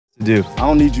Do. I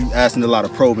don't need you asking a lot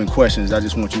of probing questions. I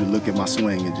just want you to look at my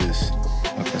swing and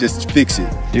just fix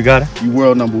it. You got it? You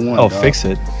world number one. Oh, dog. fix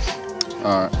it.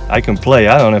 All right. I can play.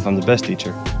 I don't know if I'm the best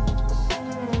teacher.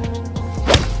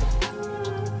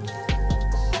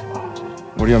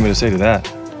 What do you want me to say to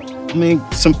that? I mean,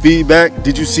 some feedback.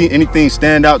 Did you see anything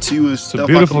stand out to you as It's stuff a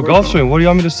beautiful golf on? swing. What do you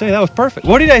want me to say? That was perfect.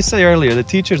 What did I say earlier? The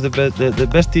teacher's the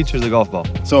best teacher is the golf ball.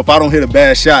 So if I don't hit a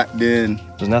bad shot, then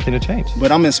There's nothing to change.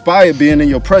 But I'm inspired being in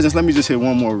your presence. Let me just hit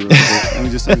one more real quick. Let me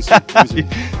just see.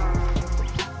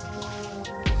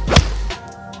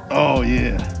 Oh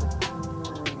yeah.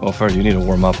 Well, first you need to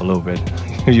warm up a little bit.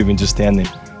 You've been just standing.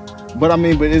 But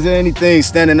is there anything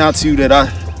standing out to you that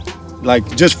I like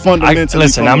just fundamentally?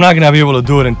 Listen, I'm not gonna be able to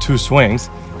do it in 2 swings.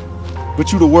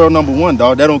 But you the world number one,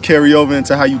 dog. That don't carry over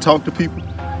into how you talk to people.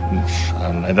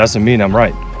 That doesn't mean I'm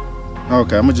right.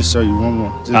 Okay, I'm gonna just show you one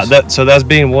more. So that's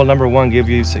being world number one. Give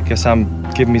me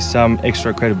some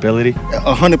extra credibility.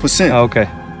 100%. Oh, okay.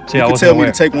 See, you I can wasn't tell aware.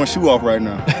 me to take one shoe off right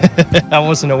now. I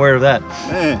wasn't aware of that.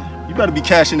 Man, you better be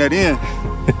cashing that in.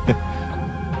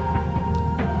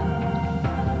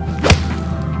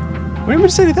 What do you mean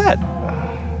to say to that?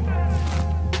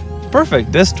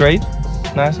 Perfect. That's straight.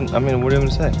 Nice. I mean, what do you mean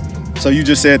to say? So you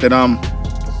just said that I'm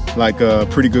like a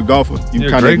pretty good golfer. You You're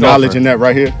a kind of great acknowledging golfer. that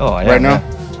right here, Oh, yeah, right now.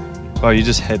 Yeah. Well, you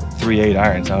just hit 3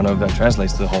 8-irons. I don't know if that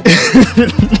translates to the whole thing.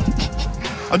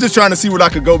 I'm just trying to see what I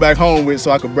could go back home with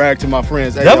so I could brag to my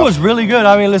friends. Hey, That was really good.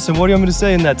 I mean, listen, what do you want me to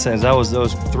say in that sense? That was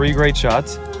those 3 great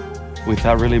shots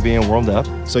without really being warmed up.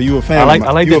 So you a fan? I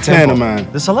like you the a fan tempo. of mine.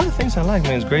 There's a lot of things I like,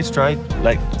 man. It's great stride,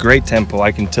 like great tempo.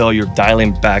 I can tell you're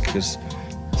dialing back because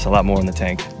it's a lot more in the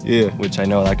tank. Yeah. Which I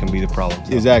know that can be the problem.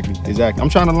 So. Exactly. I'm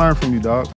trying to learn from you, dog.